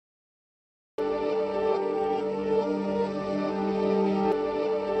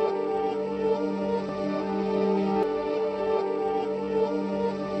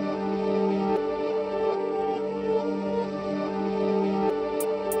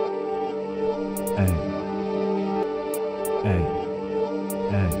Hey, hey,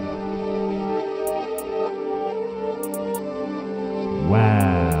 hey.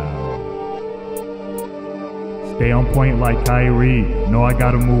 Wow. Stay on point like Kyrie. Know I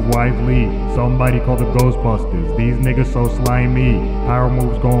gotta move wisely. Somebody call the Ghostbusters. These niggas so slimy. Power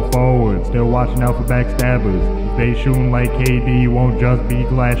moves going forward. Still watching out for backstabbers. If they shooting like KD, you won't just be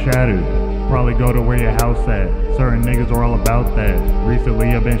glass shattered. Probably go to where your house at. Certain niggas are all about that.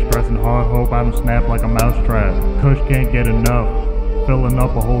 Recently I've been stressing hard, hope I don't snap like a mousetrap. Kush can't get enough, filling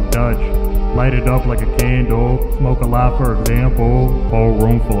up a whole Dutch. Light it up like a candle, smoke a lot for example. Whole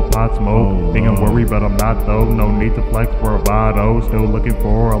room full of pot smoke. Think I'm worried but I'm not though, no need to flex bravado. Still looking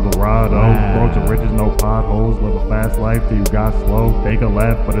for Eldorado. Roads to riches, no potholes, live a fast life till you got slow. Take a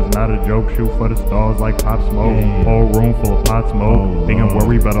left but it's not a joke, shoot for the stars like Pop Smoke. Whole room full of pot smoke. Think I'm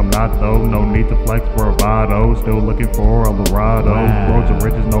worried but I'm not though, no need to flex bravado. Still looking for Eldorado. Roads to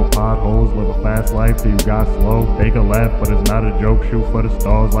riches, no potholes, live a fast life till you got slow. Take a left but it's not a joke, shoot for the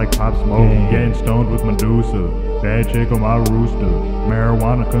stars like Pop Smoke. Getting stoned with Medusa, bad chick on my rooster,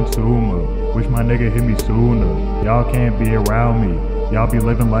 marijuana consumer, wish my nigga hit me sooner. Y'all can't be around me, y'all be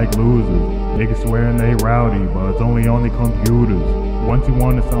living like losers. Niggas swearing they rowdy, but it's only on the computers. Once you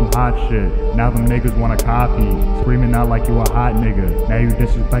wanted some hot shit, now them niggas wanna copy. Screaming out like you a hot nigga, now you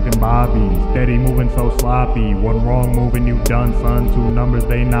disrespecting Bobby. Steady moving so sloppy, one wrong move and you done son. Two numbers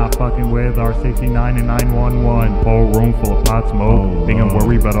they not fucking with are 69 and 911. Whole room full of pot smoke. Think I'm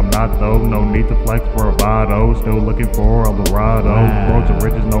worried but I'm not though, no need to flex bravado. Still looking for Eldorado. Roads to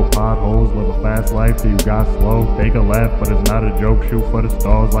riches, no potholes, live a fast life till you got slow. Take a left but it's not a joke, shoot for the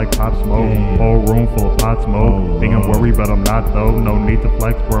stars like Pop Smoke. Whole room full of pot smoke. Think I'm worried but I'm not though, no need to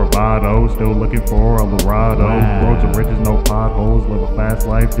flex bravado. Still looking for Eldorado. Roads to riches, no potholes, live a fast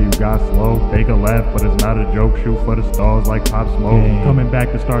life till you got slow. Take a left but it's not a joke, shoot for the stars like Pop Smoke. Coming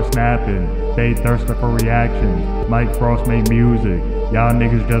back to start snapping, they thirsting for reactions. Mike Frost make music, y'all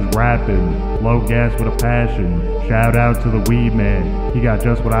niggas just rapping. Low gas with a passion, shout out to the weed man. He got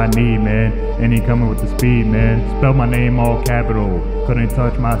just what I need man, and he coming with the speed man. Spell my name all capital, couldn't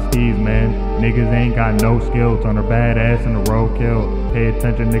touch my steez man. Niggas ain't got no skill, turn her badass in a roadkill. Pay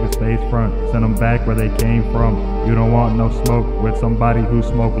attention niggas face front, send them back where they came from. You don't want no smoke with somebody who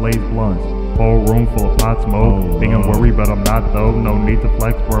smoke lace blunts. Whole room full of pot smoke. Think I'm worried but I'm not though, no need to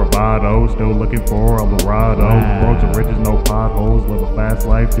flex bravado. Still looking for Eldorado. Roads to riches, no potholes, live a fast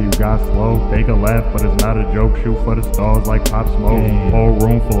life till you got slow. Take a left but it's not a joke, shoot for the stars like Pop Smoke. Whole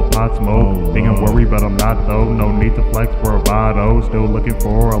room full of pot smoke. Think I'm worried but I'm not though, no need to flex bravado. Still looking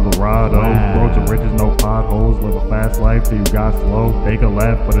for Eldorado. Roads to riches, no potholes, live a fast life till you got slow. Take a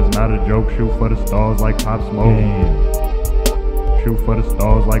left but it's not a joke, shoot for the stars like Pop Smoke. Shoot for the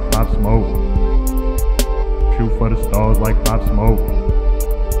stars like Pop Smoke. Shoot for the stars like Pop Smoke.